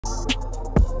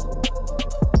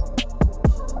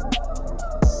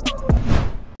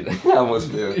I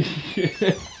almost fell.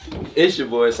 It's your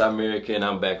boy Cymerica, and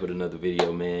I'm back with another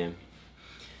video, man.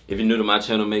 If you're new to my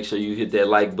channel, make sure you hit that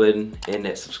like button and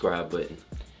that subscribe button.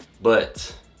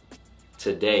 But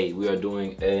today we are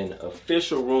doing an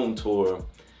official room tour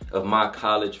of my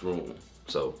college room.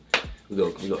 So we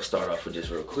gonna start off with this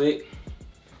real quick.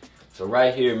 So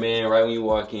right here, man, right when you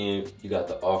walk in, you got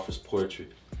the office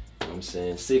portrait. You know what I'm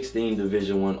saying? 16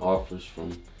 Division I offers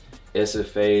from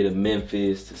SFA to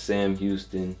Memphis to Sam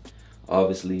Houston,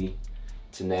 obviously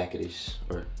to Natchitoches,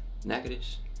 or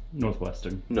Natchitoches?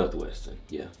 Northwestern,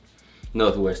 yeah.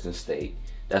 Northwestern State.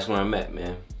 That's where I'm at,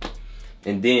 man.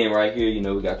 And then right here, you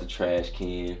know, we got the trash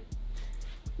can.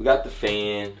 We got the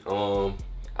fan.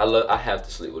 I have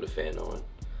to sleep with a fan on,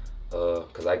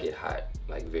 cause I get hot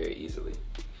like very easily.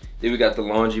 Then we got the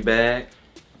laundry bag.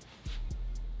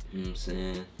 You know what I'm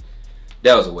saying?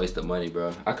 That was a waste of money,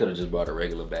 bro. I could have just bought a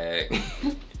regular bag.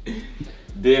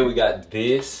 Then we got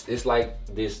this. It's like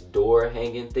this door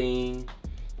hanging thing.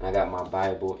 I got my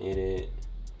Bible in it.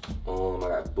 I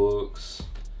got books.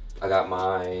 I got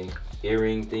my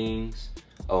earring things.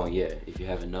 Oh yeah, if you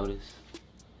haven't noticed,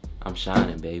 I'm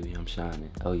shining, baby. I'm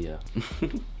shining. Oh yeah.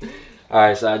 All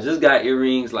right, so I just got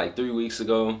earrings like 3 weeks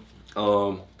ago.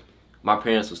 My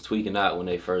parents was tweaking out when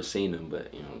they first seen them,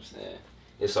 but you know what I'm saying?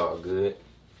 It's all good.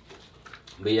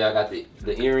 But yeah, I got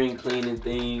the earring cleaning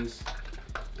things.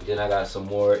 And then I got some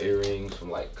more earrings from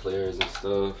like Claire's and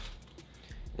stuff.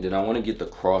 And then I want to get the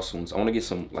cross ones. I want to get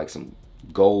some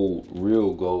gold,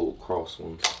 real gold cross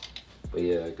ones. But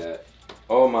yeah, I got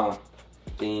all my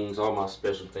things, all my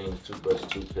special things, toothbrush,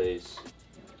 toothpaste.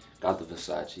 Got the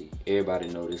Versace. Everybody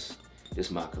know this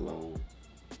my cologne.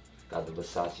 Got the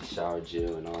Versace shower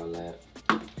gel and all that.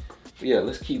 But yeah,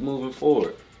 let's keep moving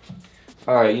forward.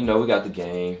 All right, you know, we got the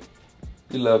game.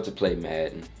 We love to play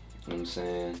Madden. You know what I'm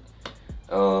saying?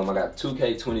 I got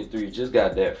 2K23, just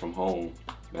got that from home.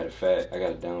 Matter of fact, I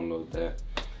gotta download that.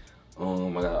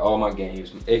 I got all my games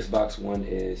from Xbox One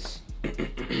S.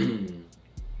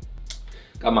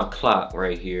 Got my clock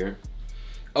right here.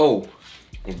 Oh,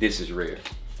 and this is rare.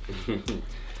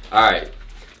 Alright,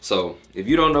 so if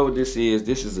you don't know what this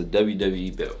is a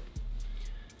WWE belt.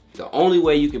 The only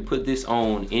way you can put this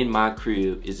on in my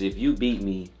crib is if you beat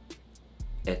me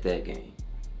at that game.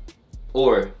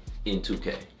 Or in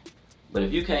 2K. But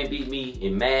if you can't beat me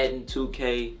in Madden,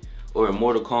 2K, or in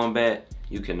Mortal Kombat,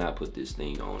 you cannot put this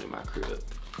thing on in my crib.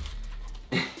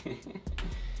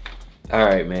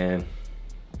 Alright, man.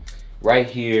 Right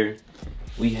here,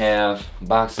 we have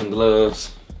boxing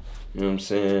gloves. You know what I'm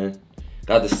saying?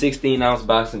 Got the 16-ounce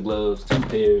boxing gloves, 2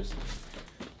 pairs.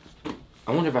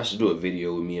 I wonder if I should do a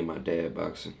video with me and my dad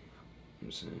boxing. You know what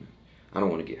I'm saying? I don't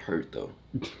want to get hurt, though.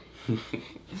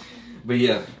 But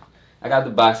yeah. I got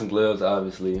the boxing gloves,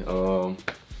 obviously. I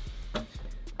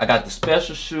got the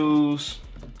special shoes.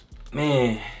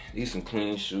 Man, these some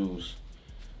clean shoes.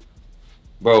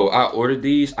 Bro, I ordered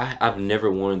these. I've never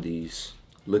worn these.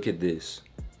 Look at this.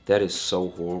 That is so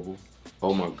horrible.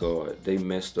 Oh my God, they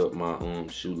messed up my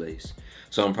shoelace.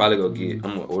 So I'm probably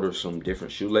gonna order some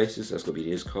different shoelaces. That's gonna be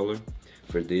this color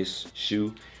for this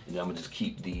shoe. And I'm gonna just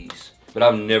keep these. But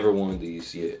I've never worn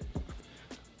these yet.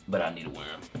 But I need to wear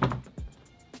them.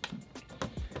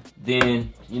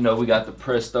 Then, you know, we got the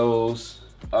Prestos.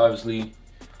 Obviously,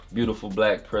 beautiful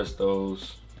black Prestos. You know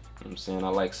what I'm saying? I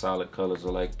like solid colors. I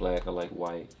like black. I like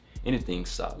white. Anything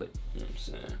solid. You know what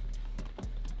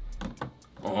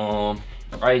I'm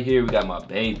saying? Right here, we got my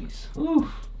babies.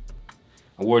 Whew.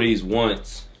 I wore these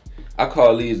once. I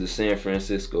call these the San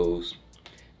Franciscos.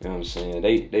 You know what I'm saying?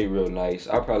 They real nice.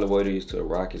 I'll probably wear these to a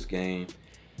Rockets game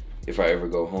if I ever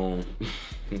go home.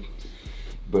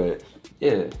 But,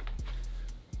 yeah.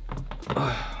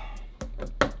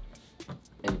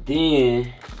 And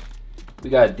then we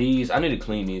got these. I need to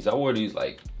clean these. I wore these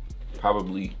like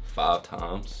probably 5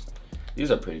 times.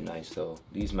 These are pretty nice though.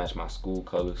 These match my school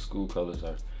colors. School colors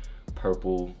are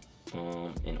purple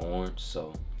and orange,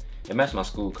 so they match my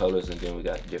school colors. And then we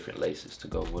got different laces to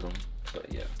go with them.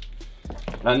 But yeah,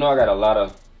 and I know I got a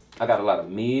lot of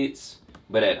mids,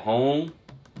 but at home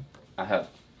I have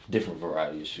different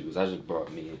variety of shoes. I just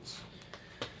brought mids.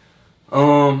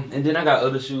 And then I got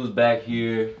other shoes back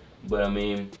here, but I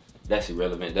mean, that's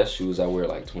irrelevant. That's shoes I wear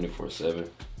like 24/7.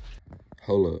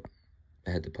 Hold up,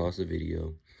 I had to pause the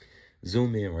video.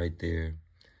 Zoom in right there.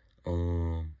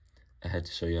 I had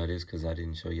to show y'all this because I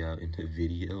didn't show y'all in the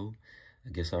video.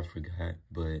 I guess I forgot,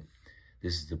 but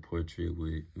this is the portrait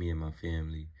with me and my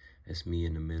family. That's me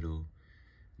in the middle,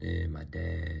 then my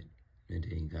dad, and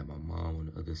then you got my mom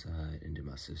on the other side, and then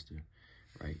my sister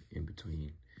right in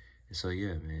between. And so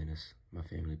yeah, man, that's my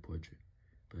family portrait.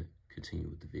 But continue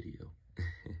with the video.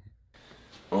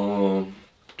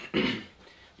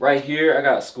 Right here I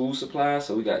got school supplies.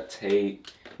 So we got tape,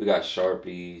 we got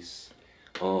Sharpies,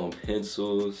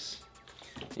 pencils,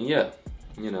 and yeah,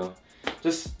 you know,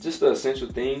 just the essential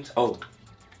things. Oh,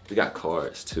 we got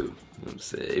cards too. You know what I'm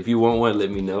saying? If you want one, let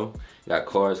me know. Got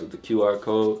cards with the QR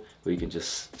code where you can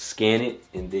just scan it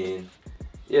and then,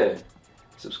 yeah,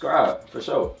 subscribe for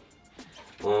sure.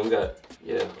 We got,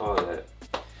 yeah, all that.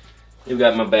 You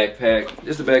got my backpack.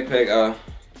 This is the backpack I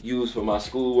use for my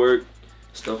schoolwork,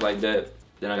 stuff like that.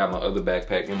 Then I got my other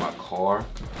backpack in my car.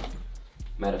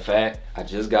 Matter of fact, I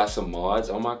just got some mods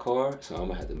on my car, so I'm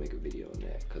gonna have to make a video on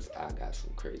that because I got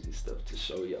some crazy stuff to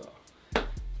show y'all.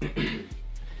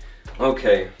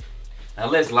 Okay, now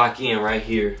let's lock in right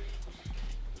here.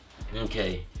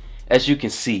 Okay, as you can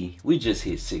see, we just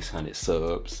hit 600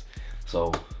 subs.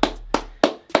 So,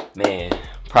 man,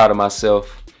 proud of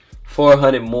myself.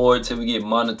 400 more till we get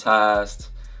monetized.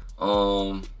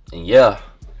 And yeah,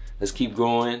 let's keep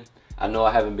growing. I know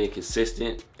I haven't been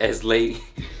consistent as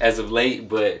of late,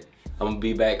 but I'm gonna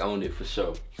be back on it for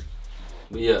sure.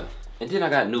 But yeah, and then I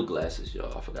got new glasses,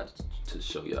 y'all. I forgot to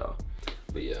show y'all.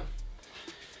 But yeah.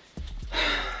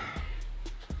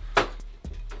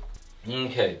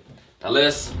 Okay, now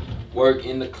let's work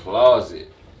in the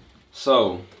closet.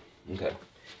 So, okay,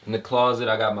 in the closet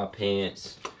I got my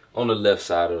pants. On the left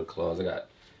side of the closet, I got,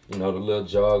 you know, the little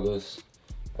joggers.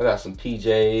 I got some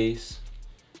PJs,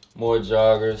 more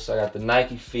joggers. I got the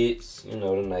Nike fits, you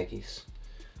know, the Nikes.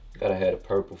 Gotta have the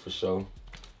purple for sure.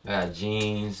 I got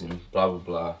jeans and blah, blah,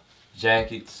 blah.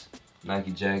 Jackets,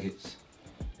 Nike jackets.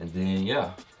 And then,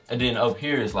 yeah. And then up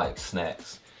here is like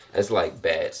snacks. That's like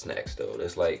bad snacks though.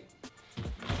 That's like,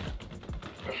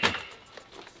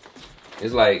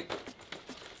 it's like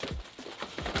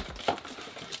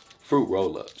fruit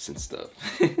roll-ups and stuff.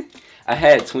 I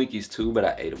had Twinkies too, but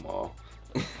I ate them all.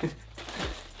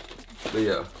 But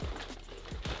yeah.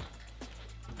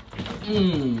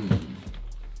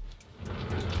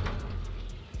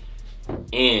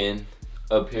 And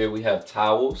up here we have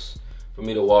towels for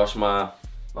me to wash my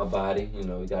body. You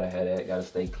know, we gotta have that. Gotta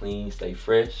stay clean, stay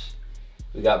fresh.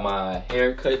 We got my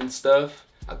hair cutting stuff.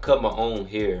 I cut my own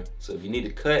hair, so if you need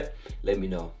to cut, let me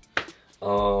know.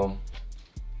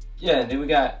 Yeah, and then we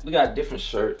got different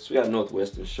shirts. We got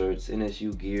Northwestern shirts,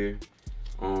 NSU gear.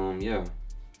 Yeah.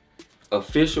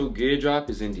 Official gear drop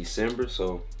is in December,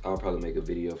 so I'll probably make a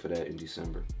video for that in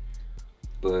December.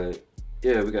 But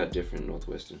yeah, we got different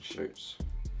Northwestern shirts.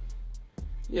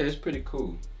 Yeah, it's pretty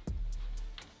cool.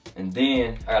 And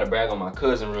then I gotta brag on my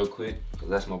cousin real quick, cause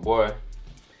that's my boy.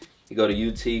 He go to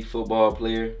UT, football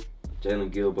player,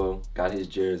 Jalen Gilbo, got his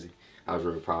jersey. I was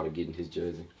really proud of getting his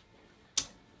jersey.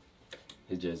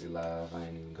 His jersey live, I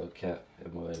ain't even go cap,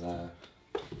 that boy live.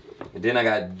 And then I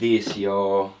got this,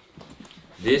 y'all.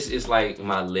 This is like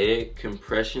my leg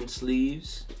compression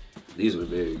sleeves. These were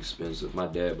very expensive. My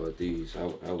dad bought these. I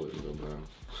wouldn't go buy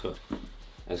them.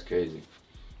 That's crazy.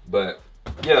 But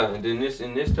yeah, and then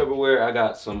in this Tupperware, I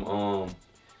got some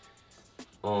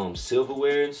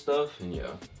silverware and stuff, and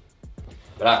yeah.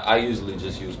 But I usually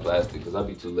just use plastic because I'd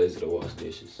be too lazy to wash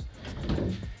dishes.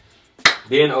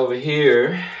 Then over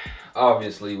here,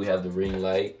 obviously we have the ring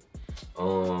light.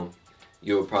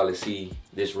 You'll probably see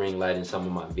this ring light in some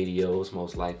of my videos,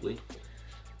 most likely.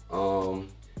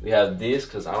 We have this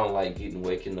because I don't like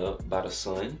waking up by the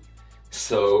sun.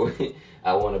 So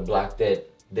I want to block that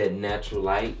natural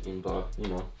light and block, you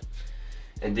know.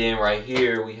 And then right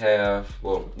here we have,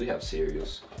 well, we have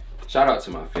cereals. Shout out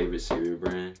to my favorite cereal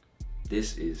brand.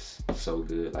 This is so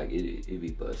good, like it be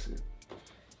busting.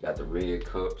 Got the red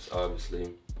cups,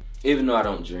 obviously. Even though I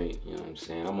don't drink, you know what I'm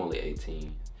saying? I'm only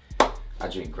 18. I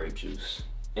drink grape juice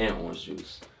and orange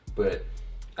juice. But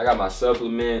I got my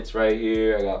supplements right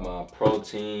here. I got my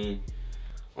protein.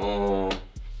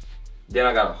 Then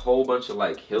I got a whole bunch of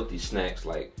like healthy snacks,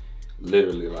 like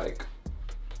literally like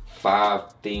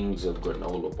 5 things of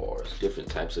granola bars, different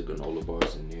types of granola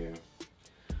bars in there.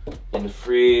 In the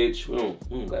fridge, we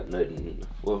don't got nothing.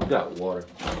 Well, we got water.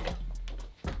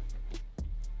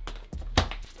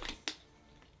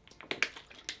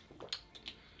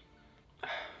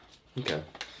 Okay.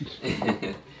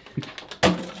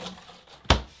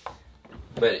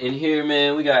 But in here,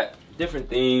 man, we got different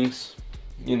things.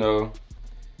 You know,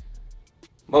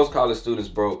 most college students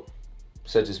broke,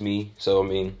 such as me. So I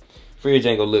mean, fridge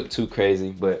ain't gonna look too crazy,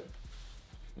 but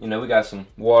you know, we got some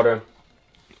water,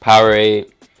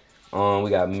 Powerade. We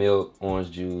got milk,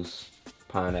 orange juice,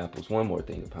 pineapples. One more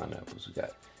thing of pineapples. We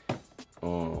got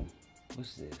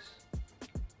what's this?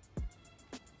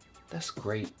 That's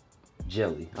grape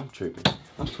jelly. I'm tripping.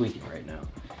 I'm tweaking right now.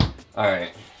 All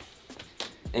right.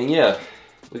 And yeah,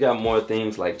 We got more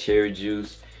things like cherry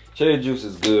juice. Cherry juice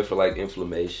is good for like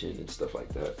inflammation and stuff like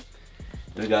that.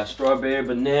 We got strawberry,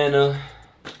 banana,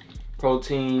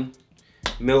 protein,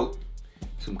 milk,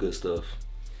 some good stuff.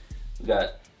 We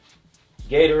got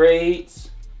Gatorades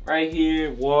right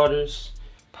here, waters,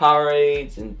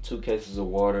 Powerades, and 2 cases of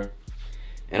water.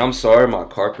 And I'm sorry, my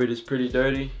carpet is pretty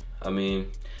dirty. I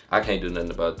mean, I can't do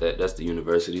nothing about that. That's the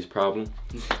university's problem.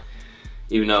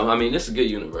 Even though, I mean, it's a good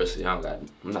university. I'm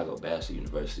not gonna bash the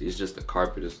university. It's just the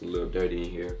carpet is a little dirty in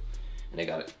here. And they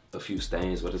got a few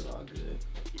stains, but it's all good.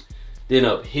 Then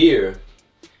up here,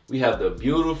 we have the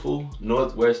beautiful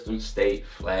Northwestern State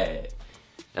flag.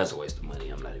 That's a waste of money.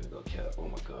 I'm not even gonna cap. Oh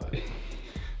my God.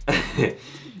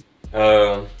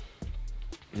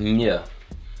 Yeah.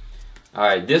 All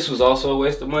right, this was also a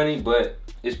waste of money, but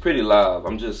it's pretty live.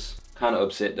 I'm just kind of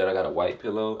upset that I got a white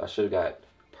pillow. I should have got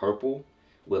purple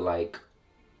with like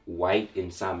white in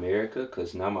Cymerica,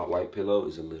 because now my white pillow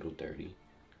is a little dirty.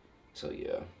 So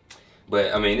yeah.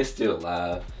 But I mean, it's still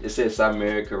live. It says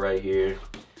Cymerica right here.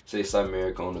 It says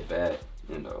Cymerica on the back,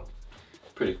 you know.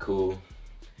 Pretty cool.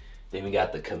 Then we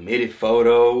got the committed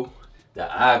photo, the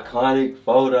iconic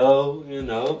photo, you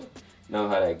know. Know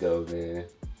how that goes, man.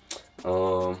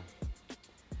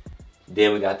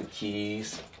 Then we got the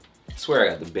keys. I swear I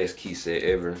got the best key set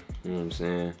ever. You know what I'm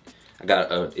saying? I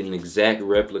got an exact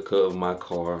replica of my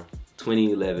car,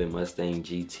 2011 Mustang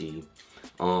GT.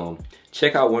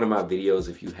 Check out one of my videos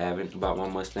if you haven't about my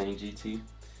Mustang GT.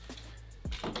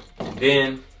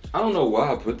 Then, I don't know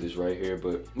why I put this right here,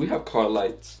 but we have car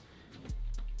lights.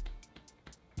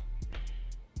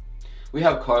 We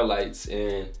have car lights,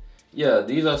 and yeah,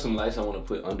 these are some lights I want to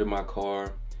put under my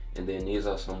car. And then these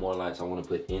are some more lights I want to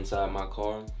put inside my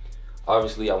car.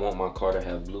 Obviously, I want my car to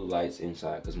have blue lights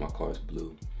inside because my car is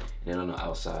blue. And then on the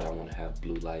outside, I want to have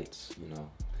blue lights, you know.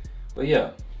 But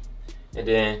yeah. And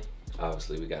then,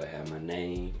 obviously, we got to have my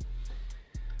name.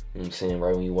 You know what I'm saying?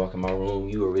 Right when you walk in my room,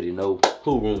 you already know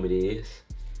who room it is.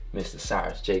 Mr.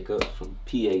 Cyrus Jacobs from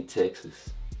PA,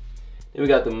 Texas. Then we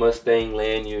got the Mustang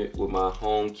lanyard with my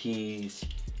home keys,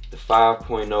 the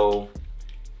 5.0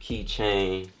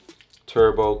 keychain,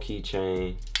 turbo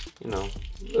keychain, you know,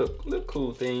 look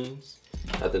cool things.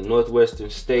 Got the Northwestern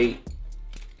State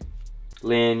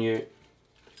lanyard.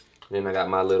 Then I got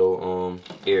my little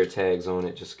air tags on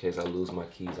it, just in case I lose my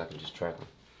keys, I can just track them.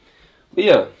 But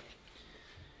yeah,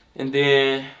 and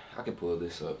then I can pull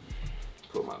this up,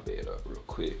 pull my bed up real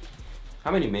quick.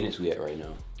 How many minutes we at right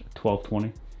now?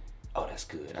 12:20. Oh, that's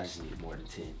good. I just need more than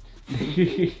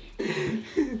 10.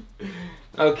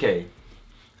 Okay.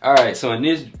 All right. So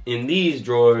in these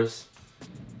drawers,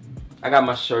 I got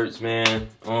my shirts, man.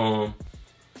 I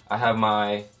have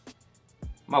my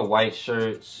white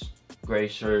shirts, gray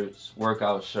shirts,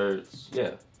 workout shirts.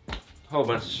 Yeah, a whole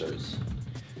bunch of shirts.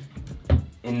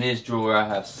 In this drawer, I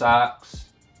have socks,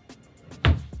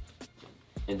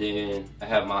 and then I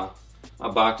have my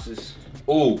boxes.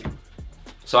 Oh.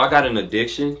 So I got an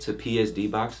addiction to PSD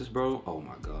boxes, bro. Oh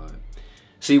my God.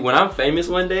 See, when I'm famous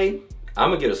one day,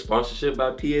 I'm gonna get a sponsorship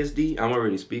by PSD. I'm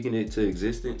already speaking it to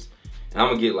existence. And I'm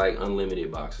gonna get like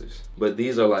unlimited boxes. But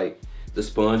these are like the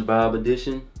SpongeBob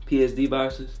edition PSD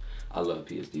boxes. I love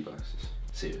PSD boxes,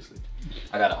 seriously.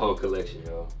 I got a whole collection,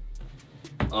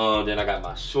 y'all. Then I got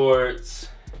my shorts.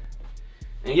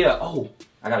 And yeah, oh,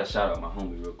 I gotta shout out my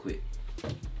homie real quick.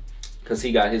 Cause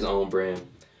he got his own brand.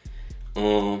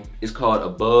 It's called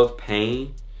Above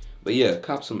Pain. But yeah,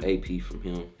 cop some AP from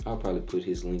him. I'll probably put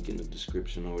his link in the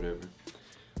description or whatever.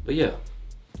 But yeah,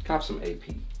 cop some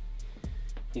AP.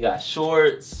 He got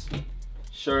shorts,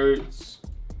 shirts,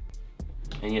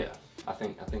 and yeah, I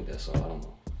think that's all. I don't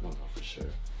know for sure.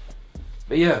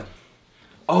 But yeah.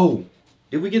 Oh,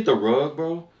 did we get the rug,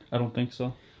 bro? I don't think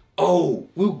so. Oh,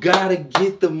 we gotta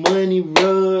get the money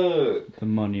rug. The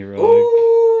money rug.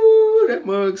 Ooh, that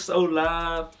mug's so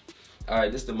live. All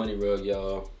right, this is the money rug,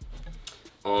 y'all.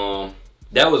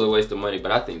 That was a waste of money,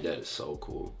 but I think that is so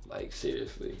cool. Like,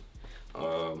 seriously.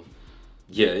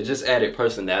 Yeah, it just added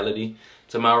personality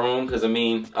to my room. Because, I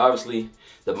mean, obviously,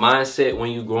 the mindset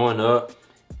when you're growing up,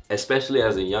 especially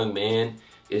as a young man,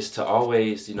 is to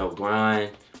always, you know,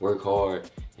 grind, work hard,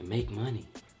 and make money.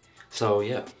 So,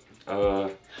 yeah.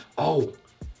 Oh,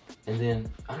 and then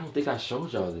I don't think I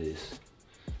showed y'all this.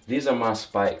 These are my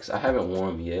spikes. I haven't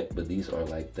worn them yet, but these are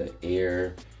like the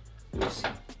Air, let me see.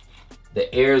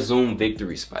 The Air Zoom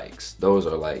Victory spikes. Those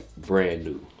are like brand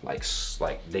new. Like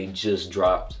they just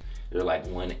dropped. They're like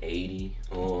 180.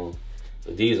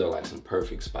 But these are like some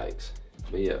perfect spikes.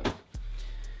 But yeah.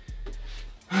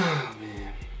 Oh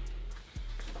man.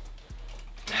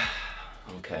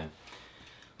 Okay.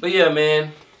 But yeah,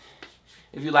 man.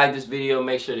 If you like this video,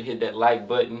 make sure to hit that like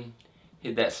button,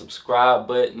 hit that subscribe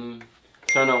button,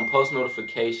 turn on post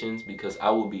notifications, because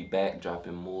I will be back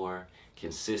dropping more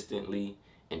consistently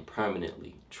and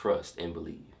permanently. Trust and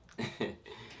believe.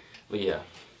 But yeah,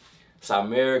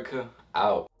 Cymerica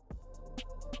out.